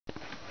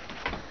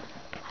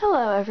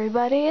Hello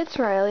everybody, it's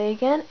Riley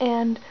again,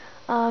 and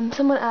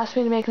someone asked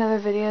me to make another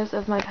videos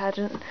of my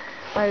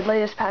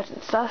latest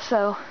pageant stuff,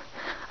 so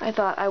I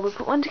thought I would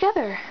put one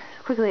together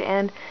quickly.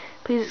 And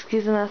please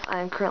excuse the mess,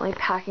 I'm currently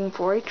packing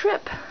for a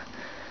trip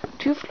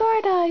to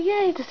Florida,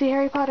 yay, to see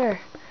Harry Potter.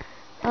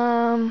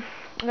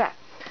 Okay,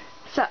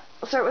 so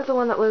I'll start with the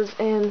one that was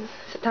in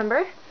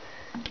September.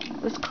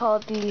 It was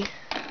called the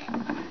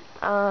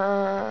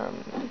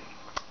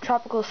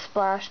Tropical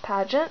Splash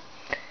Pageant,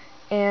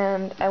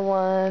 and I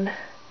won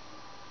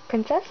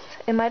Princess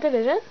in my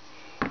division,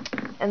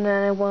 and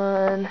then I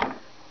won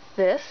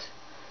this.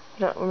 I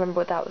don't remember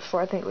what that was for.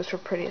 I think it was for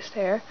Prettiest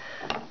Hair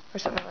or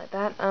something like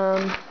that.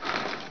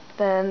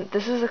 Then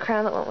this is the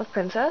crown that went with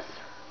Princess.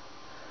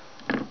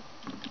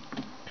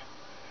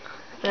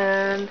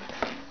 Then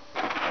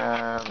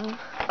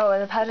oh,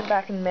 and the pageant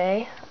back in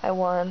May, I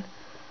won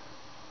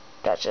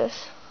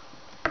Duchess.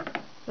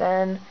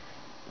 Then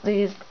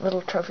these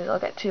little trophies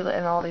I'll get to,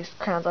 and all these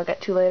crowns I'll get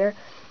to later.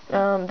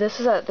 This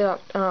is at an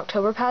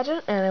October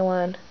pageant, and I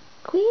won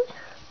Queen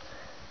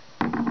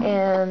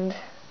and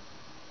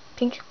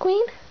Pink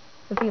Queen.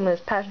 The theme is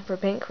Passion for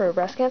Pink for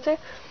breast cancer.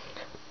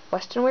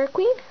 Western Wear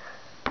Queen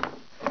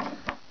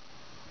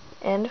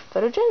and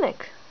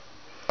Photogenic.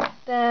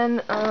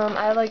 Then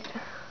I like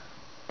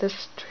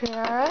this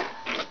tiara,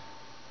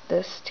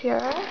 this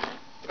tiara,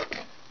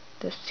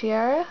 this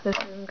tiara. This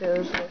one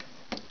goes with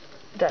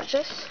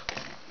Duchess.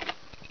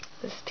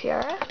 This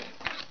tiara,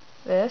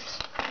 this,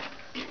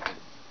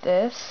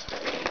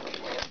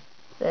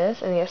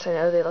 and yes, I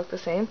know they look the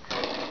same,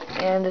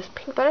 and this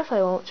pink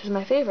butterfly one, which is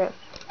my favorite.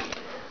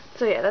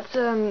 So yeah, that's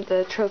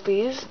the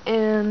trophies,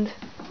 and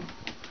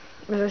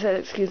as I said,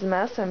 excuse the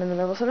mess, I'm in the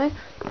middle of something.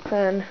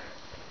 Then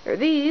there are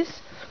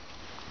these.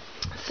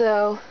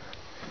 So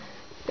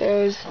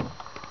this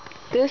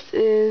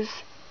is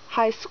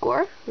high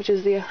score, which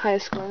is the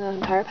highest score in the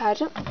entire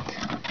pageant,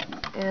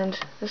 and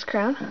this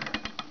crown.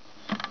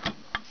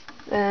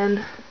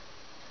 Then,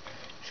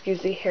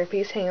 excuse the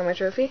hairpiece hanging on my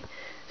trophy.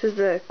 This is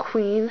the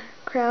Queen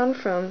crown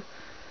from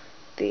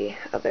the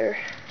other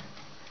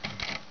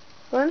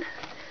one.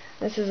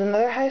 This is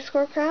another high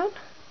score crown.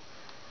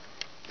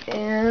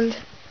 And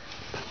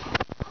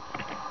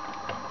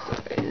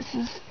sorry, this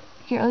is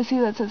here. Let's see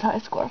that says high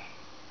score.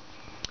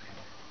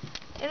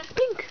 And it's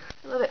pink.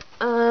 I love it.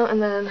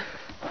 And then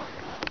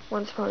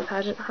Once Upon a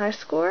Pageant high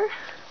score,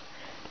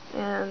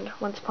 and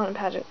Once Upon a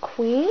Pageant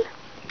Queen.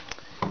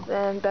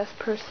 Then Best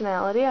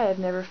Personality, I have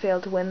never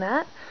failed to win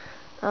that.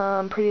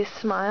 Prettiest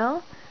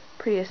Smile,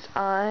 Prettiest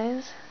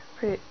Eyes,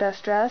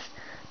 Best Dressed,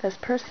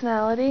 Best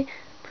Personality,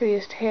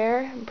 Prettiest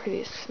Hair, and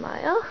Prettiest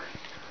Smile.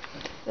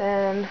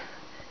 Then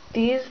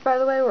these, by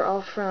the way, were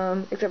all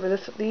from, except for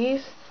this,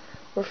 these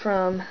were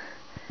from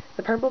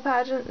the purple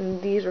pageant,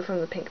 and these were from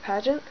the pink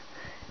pageant,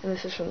 and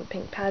this is from the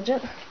pink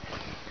pageant.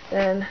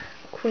 Then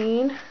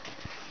Queen,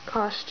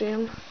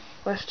 Costume,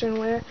 Western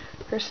Wear,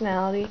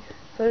 Personality,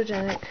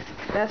 Photogenic,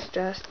 Best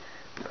Dressed,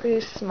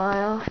 Prettiest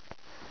Smile,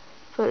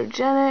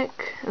 Photogenic,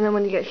 and then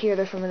when you get here,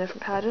 they're from a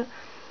different pageant.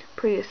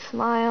 Prettiest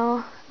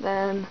Smile.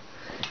 Then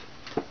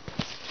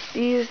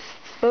these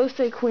both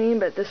say Queen,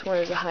 but this one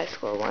is a high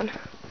score one.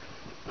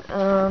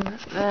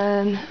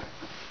 Then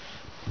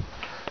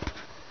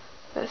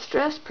Best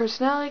Dressed,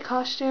 Personality,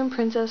 Costume,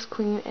 Princess,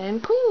 Queen,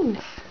 and Queen.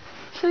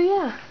 So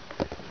yeah,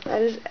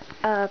 that is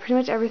pretty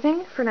much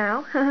everything for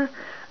now.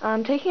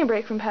 I'm taking a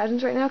break from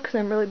pageants right now because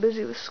I'm really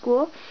busy with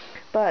school.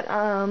 But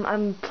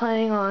I'm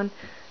planning on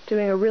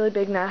doing a really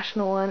big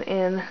national one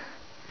in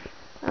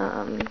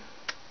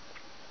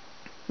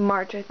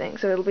March, I think.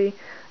 So it'll be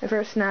my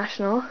first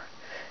national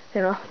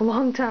in a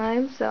long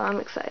time, so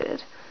I'm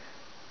excited.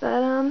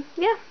 But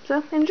yeah,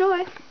 so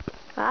enjoy.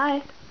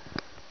 Bye.